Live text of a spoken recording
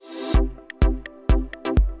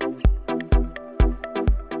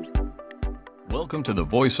Welcome to the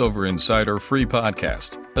VoiceOver Insider free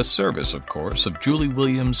podcast, a service, of course, of Julie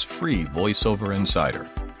Williams' free VoiceOver Insider.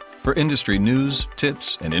 For industry news,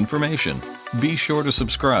 tips, and information, be sure to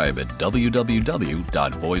subscribe at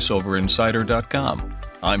www.voiceoverinsider.com.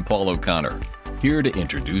 I'm Paul O'Connor, here to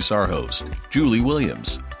introduce our host, Julie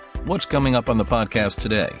Williams. What's coming up on the podcast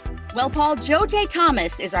today? Well, Paul, Joe J.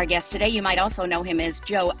 Thomas is our guest today. You might also know him as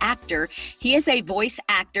Joe Actor. He is a voice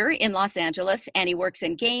actor in Los Angeles, and he works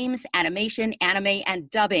in games, animation, anime, and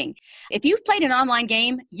dubbing. If you've played an online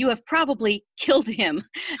game, you have probably killed him.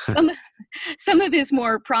 Some of his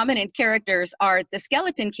more prominent characters are the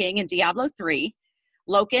Skeleton King in Diablo 3,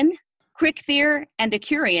 Loken, Krikthir, and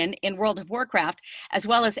Decurion in World of Warcraft, as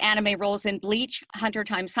well as anime roles in Bleach, Hunter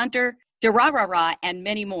x Hunter, Durarara, and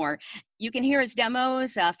many more. You can hear his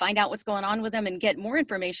demos, find out what's going on with him, and get more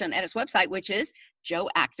information at his website, which is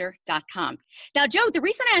joeactor.com. Now, Joe, the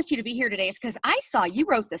reason I asked you to be here today is because I saw you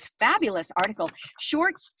wrote this fabulous article,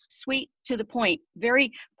 short, sweet, to the point,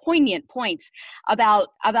 very poignant points about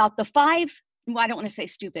the five, well, I don't want to say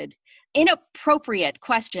stupid, inappropriate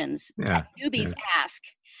questions that newbies ask.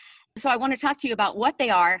 So I want to talk to you about what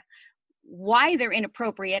they are, why they're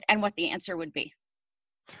inappropriate, and what the answer would be.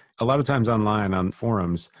 A lot of times online on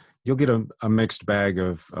forums, you'll get a mixed bag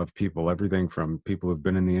of people, everything from people who've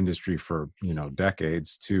been in the industry for,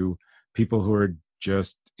 decades to people who are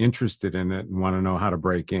just interested in it and want to know how to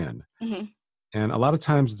break in. Mm-hmm. And a lot of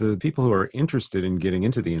times the people who are interested in getting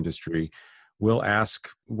into the industry will ask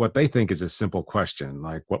what they think is a simple question,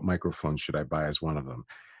 like what microphone should I buy as one of them?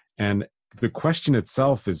 And the question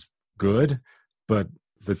itself is good, but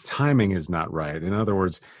the timing is not right. In other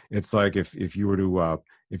words, it's like if you were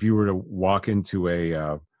to walk into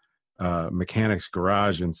a mechanic's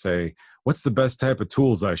garage and say, "What's the best type of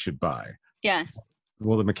tools I should buy?" Yeah.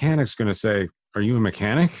 Well, the mechanic's going to say, "Are you a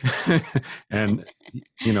mechanic?" And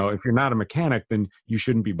if you're not a mechanic, then you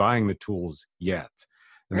shouldn't be buying the tools yet.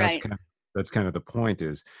 And right. That's kind of the point.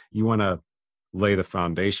 Is you want to lay the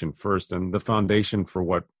foundation first, and the foundation for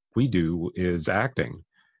what we do is acting.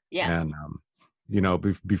 Yeah. And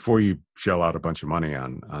before you shell out a bunch of money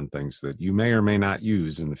on things that you may or may not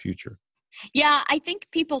use in the future. Yeah, I think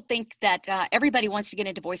people think that everybody wants to get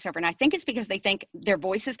into voiceover, and I think it's because they think their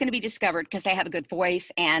voice is going to be discovered because they have a good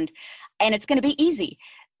voice, and it's going to be easy.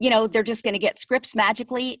 They're just going to get scripts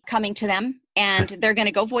magically coming to them, and they're going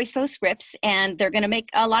to go voice those scripts, and they're going to make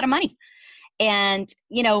a lot of money. And,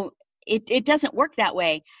 it doesn't work that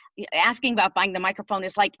way. Asking about buying the microphone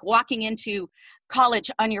is like walking into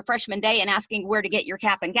college on your freshman day and asking where to get your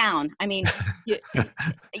cap and gown. I mean, you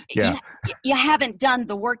haven't done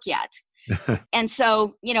the work yet. And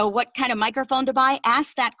so, what kind of microphone to buy?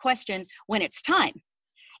 Ask that question when it's time.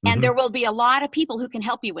 And mm-hmm. There will be a lot of people who can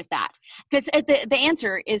help you with that. Because the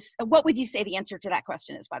answer is, what would you say the answer to that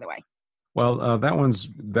question is, by the way? Well,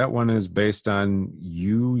 that one is based on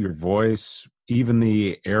you, your voice, even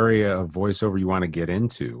the area of voiceover you want to get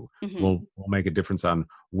into mm-hmm. will make a difference on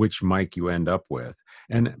which mic you end up with.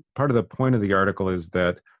 And part of the point of the article is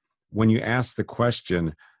that when you ask the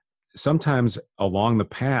question, sometimes along the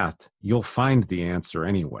path, you'll find the answer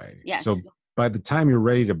anyway. Yes. So by the time you're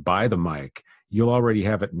ready to buy the mic, you'll already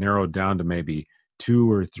have it narrowed down to maybe 2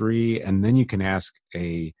 or 3, and then you can ask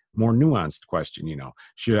a more nuanced question.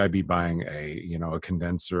 Should I be buying a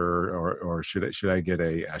condenser, or should I get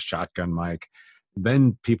a shotgun mic?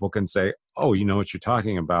 Then people can say, "Oh, you know what you're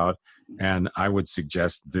talking about," and I would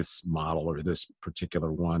suggest this model or this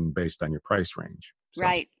particular one based on your price range. So.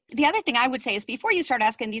 Right. The other thing I would say is before you start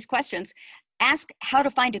asking these questions, ask how to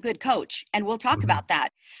find a good coach. And we'll talk mm-hmm. about that,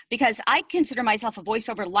 because I consider myself a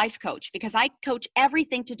voiceover life coach, because I coach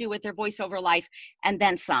everything to do with their voiceover life and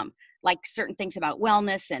then some, like certain things about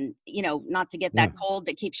wellness and, not to get that cold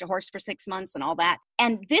that keeps you hoarse for 6 months and all that.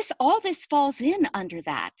 And all this falls in under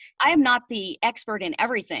that. I am not the expert in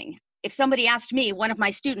everything. If somebody asked me, one of my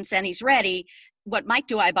students, and he's ready, what mic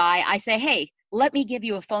do I buy? I say, hey, let me give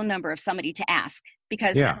you a phone number of somebody to ask,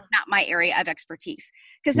 because that's not my area of expertise,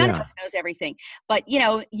 because none of us knows everything. But,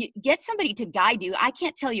 you get somebody to guide you. I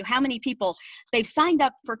can't tell you how many people they've signed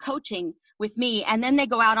up for coaching with me, and then they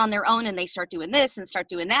go out on their own and they start doing this and start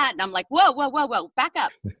doing that. And I'm like, whoa, back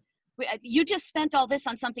up. You just spent all this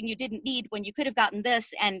on something you didn't need when you could have gotten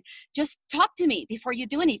this, and just talk to me before you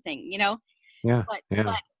do anything, But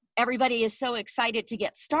everybody is so excited to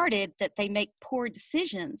get started that they make poor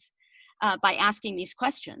decisions by asking these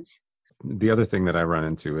questions. The other thing that I run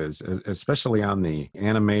into is, especially on the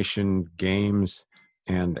animation, games,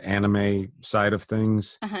 and anime side of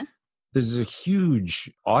things, uh-huh. there's a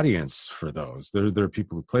huge audience for those. There are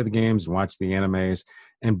people who play the games and watch the animes,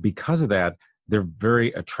 and because of that, they're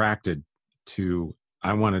very attracted to,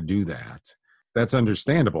 I want to do that. that's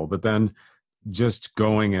understandable. But then just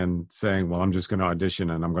going and saying, well, I'm just going to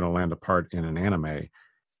audition and I'm going to land a part in an anime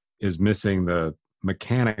is missing the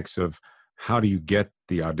mechanics of how do you get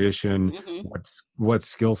the audition? Mm-hmm. What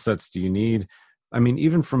skill sets do you need? I mean,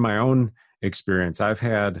 even from my own experience, I've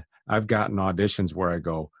gotten auditions where I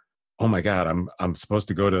go, oh my God, I'm supposed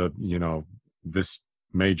to go to, this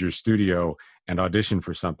major studio and audition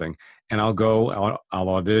for something. And I'll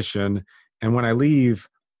audition. And when I leave,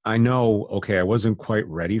 I know, okay, I wasn't quite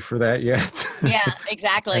ready for that yet. Yeah,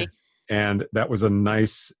 exactly. And that was a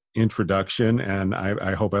nice introduction. And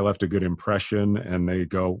I hope I left a good impression. And they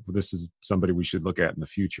go, this is somebody we should look at in the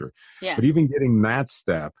future. Yeah. But even getting that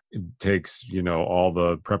step, it takes, all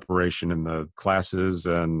the preparation in the classes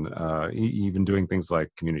and even doing things like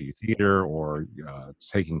community theater or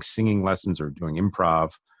taking singing lessons or doing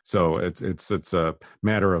improv. So it's a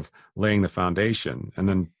matter of laying the foundation. And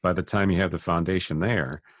then by the time you have the foundation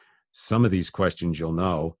there, some of these questions you'll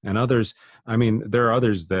know. And others, I mean, there are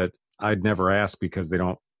others that I'd never ask because they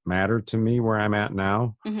don't matter to me where I'm at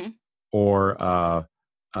now. Mm-hmm. Or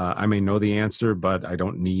I may know the answer, but I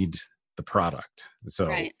don't need the product. So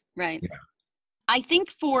right. Yeah. I think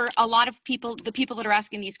for a lot of people, the people that are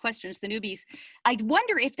asking these questions, the newbies, I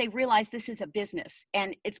wonder if they realize this is a business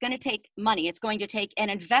and it's going to take money. It's going to take an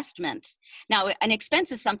investment. Now, an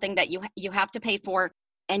expense is something that you have to pay for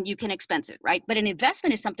and you can expense it, right? But an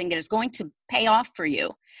investment is something that is going to pay off for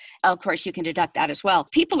you. Of course, you can deduct that as well.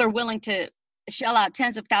 People are willing to shell out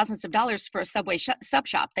tens of thousands of dollars for a Subway sub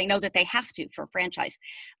shop. They know that they have to for a franchise.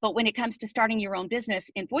 But when it comes to starting your own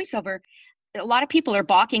business in voiceover, a lot of people are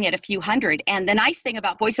balking at a few hundred. And the nice thing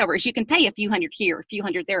about voiceover is you can pay a few hundred here, a few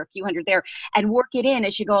hundred there, a few hundred there, and work it in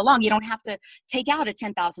as you go along. You don't have to take out a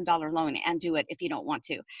 $10,000 loan and do it if you don't want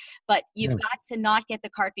to. But you've got to not get the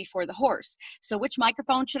cart before the horse. So which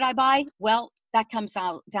microphone should I buy? Well, that comes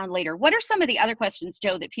down later. What are some of the other questions,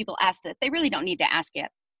 Joe, that people ask that they really don't need to ask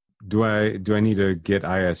yet? Do I need to get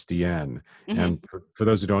ISDN? Mm-hmm. And for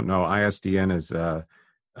those who don't know, ISDN is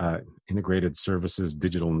Integrated Services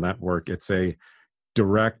Digital Network. It's a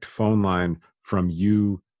direct phone line from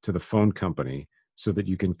you to the phone company so that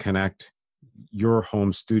you can connect your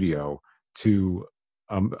home studio to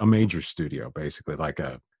a major studio, basically like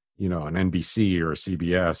an NBC or a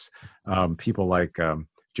CBS. People like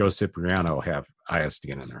Joe Cipriano have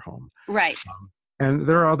ISDN in their home. Right. And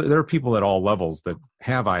there are people at all levels that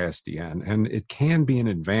have ISDN, and it can be an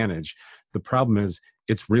advantage. The problem is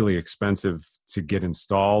it's really expensive to get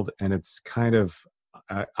installed, and it's kind of,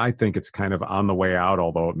 I think it's kind of on the way out,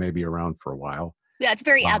 although it may be around for a while. Yeah, it's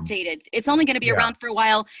very outdated. It's only going to be around for a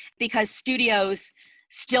while because studios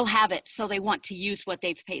still have it, so they want to use what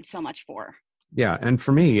they've paid so much for. Yeah, and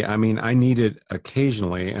for me, I mean, I need it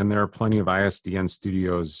occasionally, and there are plenty of ISDN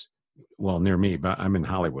studios, well, near me, but I'm in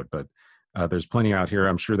Hollywood, but there's plenty out here.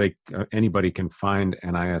 I'm sure anybody can find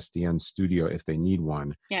an ISDN studio if they need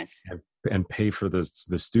one. Yes. And pay for the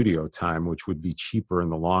studio time, which would be cheaper in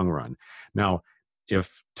the long run. Now,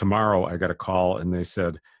 if tomorrow I got a call and they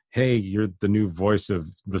said, hey, you're the new voice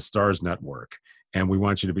of the Stars Network, and we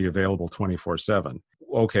want you to be available 24/7.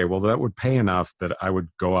 Okay, well, that would pay enough that I would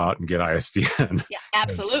go out and get ISDN. Yeah,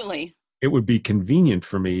 absolutely. It would be convenient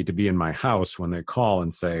for me to be in my house when they call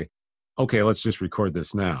and say, okay, let's just record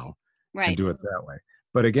this now. Right. And do it that way.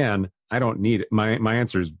 But again, I don't need it. My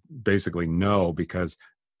answer is basically no, because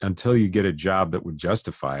until you get a job that would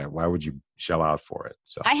justify it, why would you shell out for it?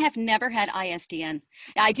 So I have never had ISDN.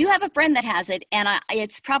 I do have a friend that has it, and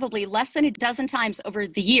it's probably less than a dozen times over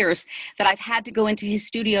the years that I've had to go into his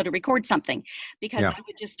studio to record something because I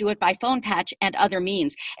would just do it by phone patch and other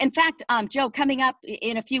means. In fact, Joe, coming up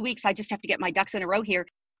in a few weeks, I just have to get my ducks in a row here.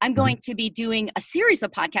 I'm going to be doing a series of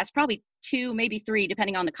podcasts, probably 2, maybe 3,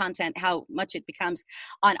 depending on the content, how much it becomes,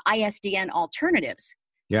 on ISDN alternatives.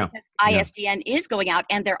 Yeah. Because ISDN is going out,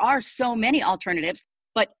 and there are so many alternatives,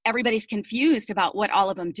 but everybody's confused about what all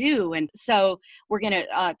of them do. And so we're going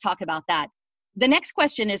to talk about that. The next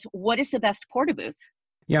question is, what is the best porta booth?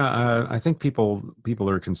 Yeah, I think people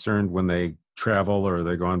are concerned when they travel or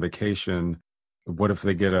they go on vacation. What if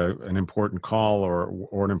they get an important call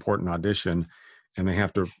or an important audition, and they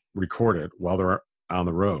have to record it while they're on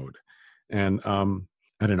the road? And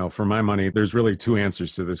I don't know, for my money, there's really 2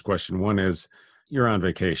 answers to this question. One is, you're on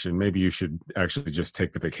vacation. Maybe you should actually just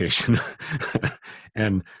take the vacation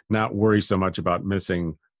and not worry so much about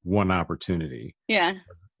missing one opportunity. Yeah.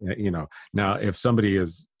 Now if somebody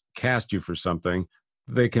has cast you for something,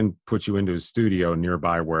 they can put you into a studio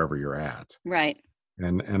nearby wherever you're at. Right.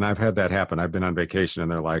 And I've had that happen. I've been on vacation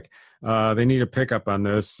and they're like, they need a pickup on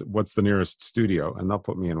this. What's the nearest studio? And they'll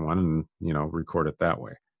put me in one and, record it that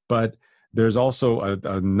way. But There's also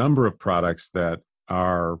a number of products that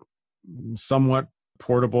are somewhat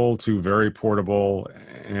portable to very portable,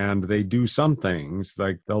 and they do some things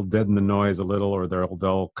like they'll deaden the noise a little, or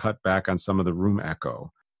they'll cut back on some of the room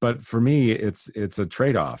echo. But for me, it's a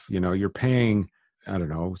trade-off. You're paying, I don't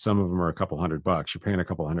know, some of them are a couple $100. You're paying a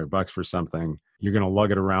couple $100 for something. You're going to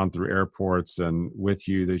lug it around through airports and with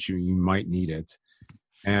you that you might need it.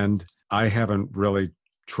 And I haven't really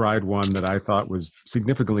tried one that I thought was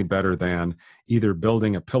significantly better than either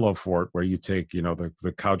building a pillow fort where you take,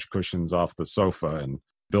 the couch cushions off the sofa and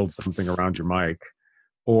build something around your mic,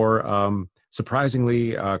 or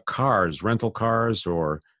surprisingly, rental cars,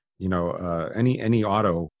 or any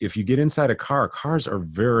auto. If you get inside a car, cars are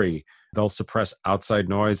they'll suppress outside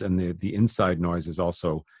noise, and the inside noise is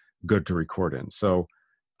also good to record in. So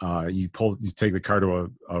you take the car to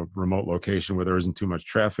a remote location where there isn't too much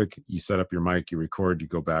traffic. You set up your mic, you record, you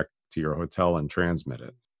go back to your hotel and transmit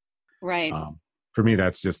it. Right. For me,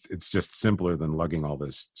 it's just simpler than lugging all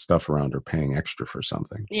this stuff around or paying extra for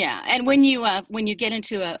something. Yeah. And when you get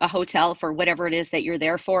into a hotel for whatever it is that you're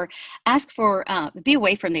there for, ask for, be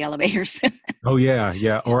away from the elevators. Oh yeah.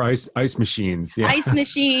 Yeah. Or ice machines. Yeah. Ice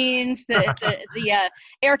machines, the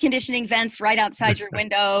air conditioning vents right outside your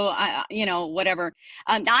window, whatever.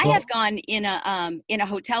 I have gone in a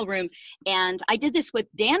hotel room, and I did this with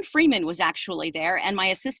Dan Freeman was actually there, and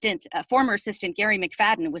my former assistant, Gary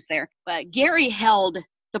McFadden, was there. But Gary held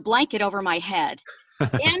the blanket over my head.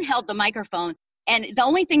 Dan held the microphone. And the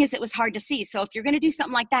only thing is it was hard to see. So if you're going to do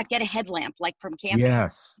something like that, get a headlamp, like from camping.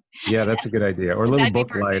 Yes. Yeah, that's a good idea. Or a little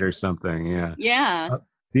book light or something. Yeah. Yeah.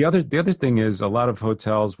 The other thing is a lot of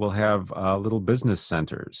hotels will have little business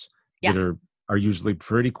centers that are usually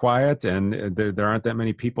pretty quiet, and there aren't that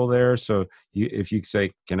many people there. So if you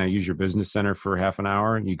say, can I use your business center for half an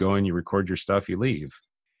hour? And you go in, you record your stuff, you leave.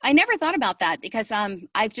 I never thought about that because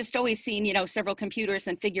I've just always seen, several computers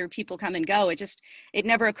and figured people come and go. It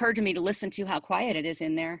never occurred to me to listen to how quiet it is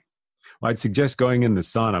in there. Well, I'd suggest going in the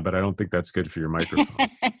sauna, but I don't think that's good for your microphone.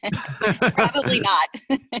 Probably not.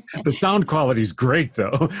 The sound quality is great,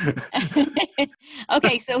 though.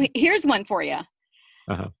 Okay, so here's one for you.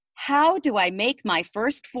 Uh-huh. How do I make my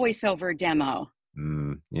first voiceover demo?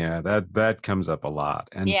 Yeah, that comes up a lot.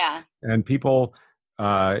 And people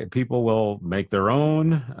will make their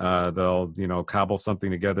own. They'll cobble something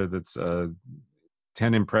together that's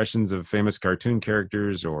 10 impressions of famous cartoon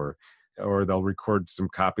characters, or they'll record some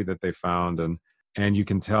copy that they found, and you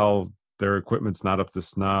can tell their equipment's not up to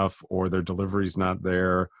snuff, or their delivery's not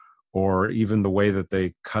there, or even the way that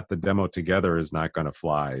they cut the demo together is not going to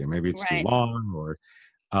fly. Maybe it's too long, or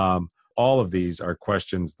all of these are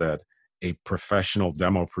questions that a professional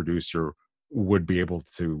demo producer would be able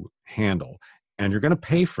to handle. And you're going to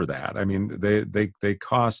pay for that. I mean, they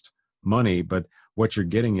cost money, but what you're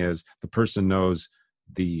getting is the person knows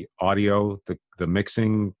the audio, the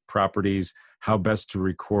mixing properties, how best to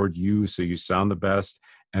record you so you sound the best.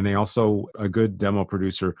 And a good demo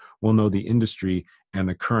producer will know the industry and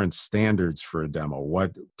the current standards for a demo,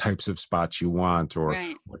 what types of spots you want, or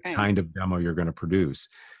what kind of demo you're going to produce.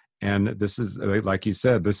 And this is, like you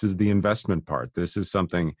said, this is the investment part. This is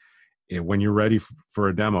something when you're ready for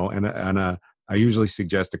a demo, and I usually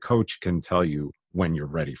suggest a coach can tell you when you're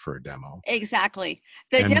ready for a demo. Exactly.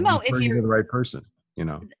 The demo is you're the right person,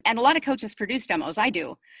 And a lot of coaches produce demos. I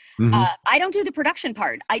do. Mm-hmm. I don't do the production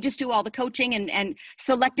part. I just do all the coaching and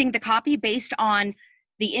selecting the copy based on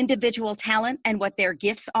the individual talent and what their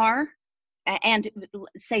gifts are. And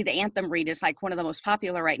say the anthem read is like one of the most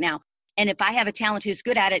popular right now. And if I have a talent who's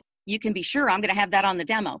good at it, you can be sure I'm going to have that on the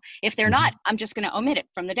demo. If they're not, I'm just going to omit it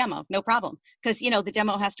from the demo. No problem. Because, the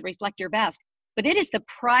demo has to reflect your best. But it is the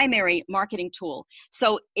primary marketing tool.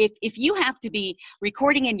 So if you have to be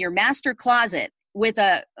recording in your master closet with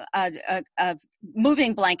a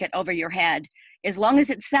moving blanket over your head, as long as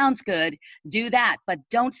it sounds good, do that. But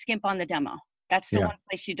don't skimp on the demo. That's the one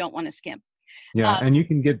place you don't want to skimp. Yeah, and you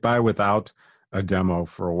can get by without a demo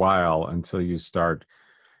for a while until you start.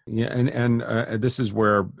 Yeah, and this is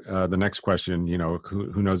where the next question,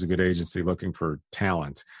 who knows a good agency looking for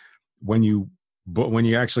talent? When you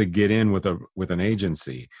actually get in with an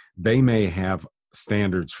agency, they may have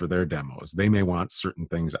standards for their demos. They may want certain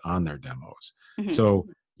things on their demos. Mm-hmm. So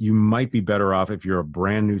you might be better off if you're a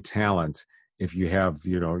brand new talent, if you have,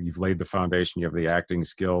 you've laid the foundation, you have the acting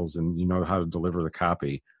skills, and you know how to deliver the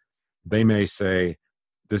copy. They may say,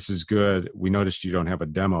 this is good. We noticed you don't have a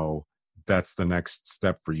demo. That's the next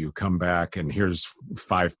step for you. Come back, and here's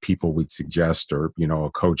 5 people we'd suggest, or, a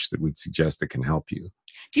coach that we'd suggest that can help you.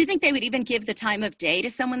 Do you think they would even give the time of day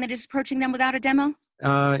to someone that is approaching them without a demo?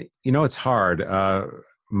 It's hard.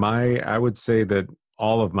 I would say that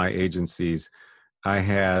all of my agencies, I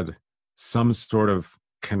had some sort of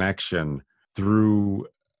connection through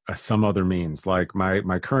some other means. Like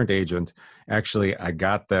my current agent, actually, I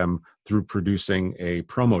got them through producing a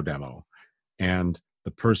promo demo. And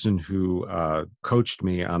the person who coached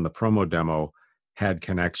me on the promo demo had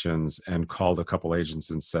connections and called a couple agents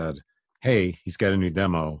and said, hey, he's got a new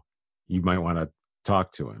demo. You might want to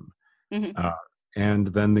talk to him. Mm-hmm. And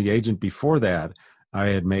then the agent before that, I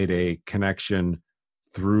had made a connection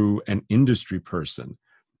through an industry person.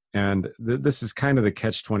 And this is kind of the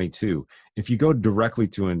catch-22. If you go directly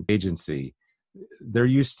to an agency, they're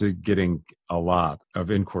used to getting a lot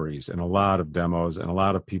of inquiries and a lot of demos and a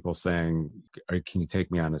lot of people saying, can you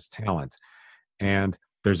take me on as talent? And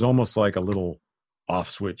there's almost like a little off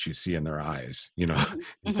switch you see in their eyes. You know, Mm-hmm.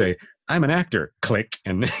 you say, I'm an actor, click.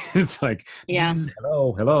 And it's like, Yeah.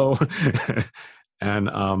 hello. And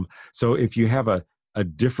so if you have a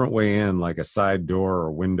different way in, like a side door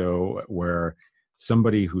or window where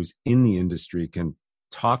somebody who's in the industry can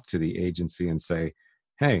talk to the agency and say,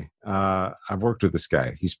 hey, I've worked with this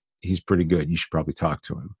guy. He's pretty good. You should probably talk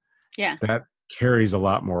to him. Yeah. That carries a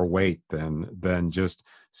lot more weight than just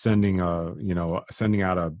sending out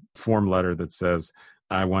a form letter that says,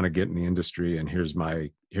 I want to get in the industry and here's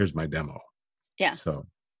my demo. Yeah. So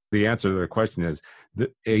the answer to the question is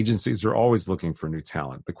the agencies are always looking for new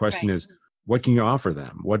talent. The question Right. is, what can you offer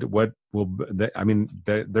them? What will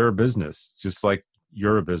they're a business, just like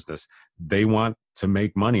you're a business. They want to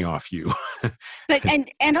make money off you. But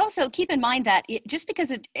and also keep in mind that just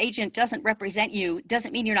because an agent doesn't represent you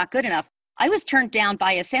doesn't mean you're not good enough. I was turned down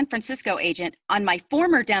by a San Francisco agent on my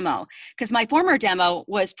former demo because my former demo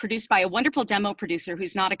was produced by a wonderful demo producer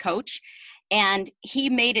who's not a coach, and he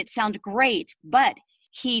made it sound great, but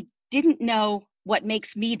he didn't know what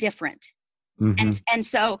makes me different. Mm-hmm. And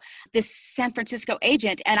so this San Francisco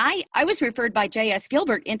agent, and I was referred by J.S.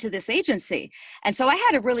 Gilbert into this agency. And so I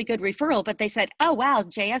had a really good referral, but they said, oh, wow,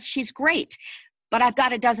 J.S., she's great, but I've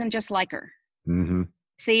got a dozen just like her. Mm-hmm.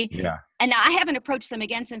 See? Yeah. And I haven't approached them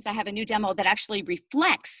again since I have a new demo that actually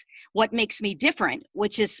reflects what makes me different,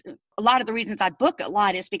 which is a lot of the reasons I book a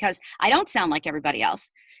lot is because I don't sound like everybody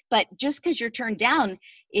else. But just because you're turned down,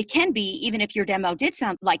 it can be, even if your demo did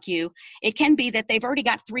sound like you, it can be that they've already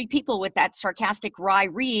got 3 people with that sarcastic wry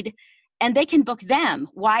read and they can book them.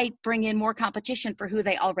 Why bring in more competition for who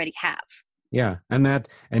they already have? Yeah. And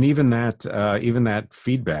even that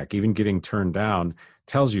feedback, even getting turned down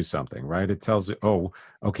tells you something, right? It tells you, oh,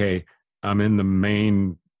 okay, I'm in the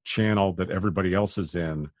main channel that everybody else is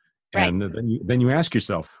in. Right. And then you ask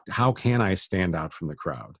yourself, how can I stand out from the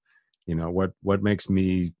crowd? You know, what makes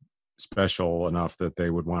me special enough that they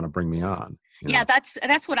would want to bring me on? Yeah,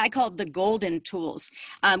 that's what I call the golden tools.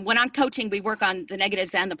 When I'm coaching, we work on the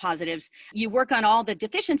negatives and the positives. You work on all the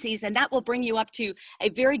deficiencies, and that will bring you up to a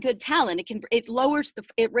very good talent.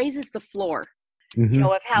 It raises the floor, Mm-hmm.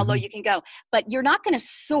 of how low you can go. But you're not going to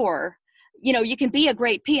soar. You can be a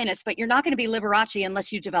great pianist, but you're not going to be Liberace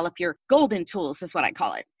unless you develop your golden tools, is what I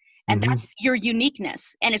call it. And that's your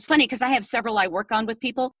uniqueness. And it's funny because I have several I work on with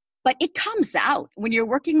people. But it comes out when you're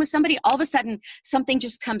working with somebody, all of a sudden something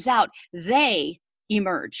just comes out. They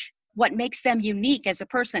emerge. What makes them unique as a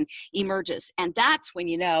person emerges. And that's when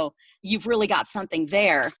you've really got something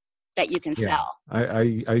there that you can sell. I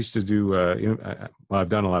used to do, I've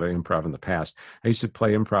done a lot of improv in the past. I used to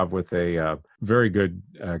play improv with a very good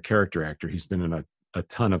character actor. He's been in a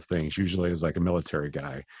ton of things, usually as like a military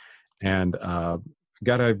guy. And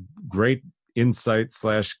got a great insight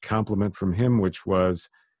 / compliment from him, which was,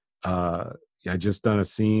 I just done a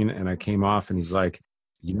scene and I came off and he's like,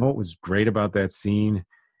 you know what was great about that scene?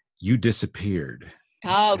 You disappeared.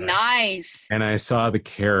 Oh, nice. And I saw the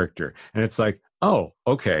character and it's like, oh,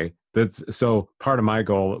 okay. So part of my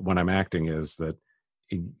goal when I'm acting is that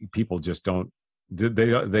people just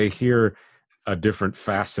they hear a different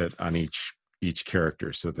facet on each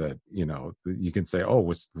character so that, you can say, oh,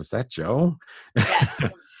 was that Joe? Yeah.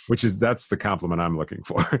 That's the compliment I'm looking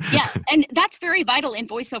for. Yeah. And that's very vital in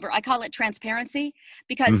voiceover. I call it transparency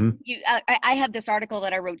because I have this article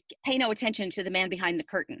that I wrote, pay no attention to the man behind the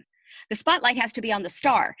curtain. The spotlight has to be on the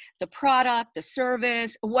star, the product, the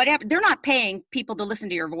service, whatever. They're not paying people to listen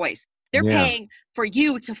to your voice. They're paying for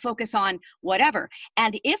you to focus on whatever.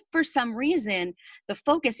 And if for some reason the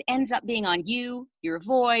focus ends up being on you, your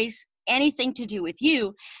voice, anything to do with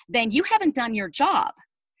you, then you haven't done your job.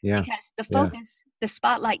 Yeah. Because the focus, the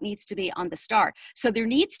spotlight needs to be on the star. So there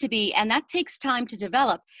needs to be, and that takes time to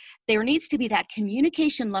develop, there needs to be that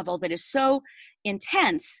communication level that is so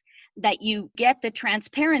intense that you get the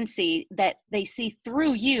transparency that they see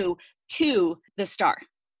through you to the star.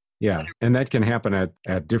 Yeah, and that can happen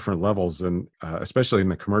at different levels, and especially in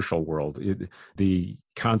the commercial world. The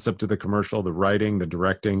concept of the commercial, the writing, the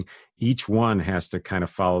directing, each one has to kind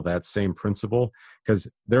of follow that same principle. Because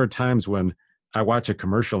there are times when I watch a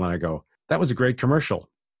commercial and I go, "That was a great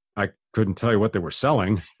commercial." I couldn't tell you what they were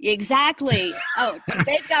selling. Exactly. Oh,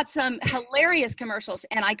 they've got some hilarious commercials,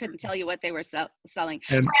 and I couldn't tell you what they were selling.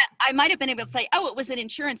 And I might have been able to say, "Oh, it was an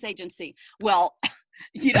insurance agency." Well.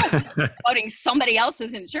 You don't promoting somebody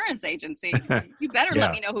else's insurance agency. You better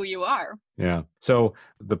let me know who you are. Yeah. So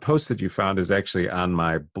the post that you found is actually on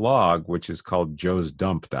my blog, which is called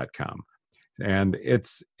joesdump.com. And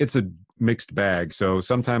it's a mixed bag. So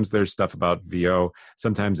sometimes there's stuff about VO,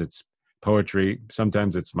 sometimes it's poetry,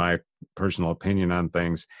 sometimes it's my personal opinion on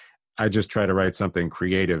things. I just try to write something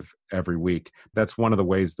creative every week. That's one of the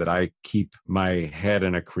ways that I keep my head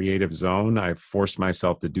in a creative zone. I force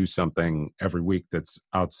myself to do something every week that's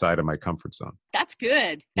outside of my comfort zone. That's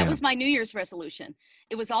good. That was my New Year's resolution.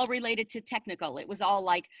 It was all related to technical. It was all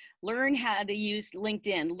like, learn how to use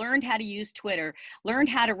LinkedIn, learn how to use Twitter, learn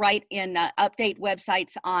how to write in update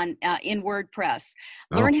websites on in WordPress,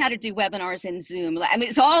 learn how to do webinars in Zoom. I mean,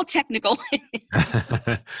 it's all technical.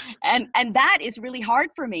 and that is really hard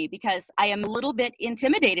for me because I am a little bit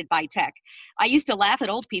intimidated by tech. I used to laugh at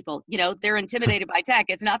old people, they're intimidated by tech.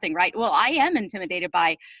 It's nothing, right? Well, I am intimidated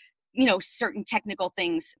by certain technical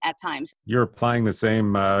things at times. You're applying the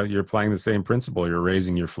same principle. You're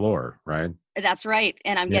raising your floor, right? That's right.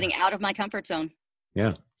 And I'm getting out of my comfort zone.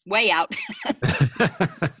 Yeah. Way out.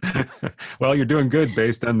 Well, you're doing good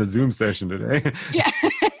based on the Zoom session today. Yeah.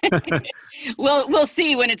 We'll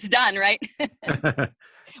see when it's done, right?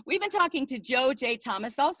 We've been talking to Joe J.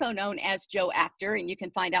 Thomas, also known as Joe Actor, and you can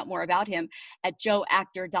find out more about him at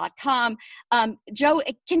joeactor.com. Joe,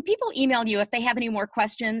 can people email you if they have any more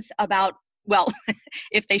questions about,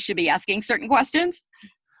 if they should be asking certain questions?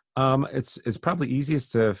 It's probably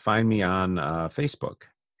easiest to find me on Facebook.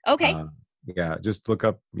 Okay. Just look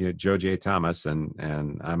up Joe J. Thomas,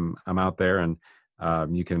 and I'm out there, and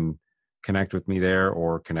you can connect with me there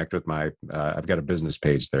or connect with my, I've got a business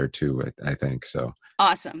page there too, I think. So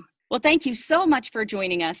awesome. Well, thank you so much for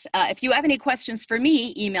joining us. If you have any questions for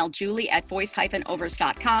me, email Julie at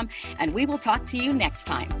voice-overs.com, and we will talk to you next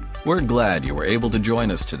time. We're glad you were able to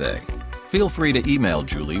join us today. Feel free to email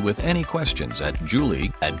Julie with any questions at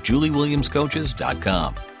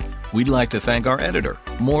julie@juliewilliamscoaches.com. We'd like to thank our editor,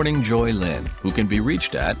 Morning Joy Lynn, who can be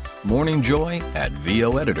reached at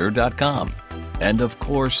morningjoy@voeditor.com. And of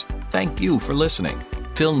course, thank you for listening.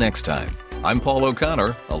 Till next time, I'm Paul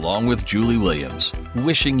O'Connor, along with Julie Williams,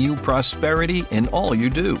 wishing you prosperity in all you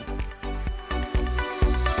do.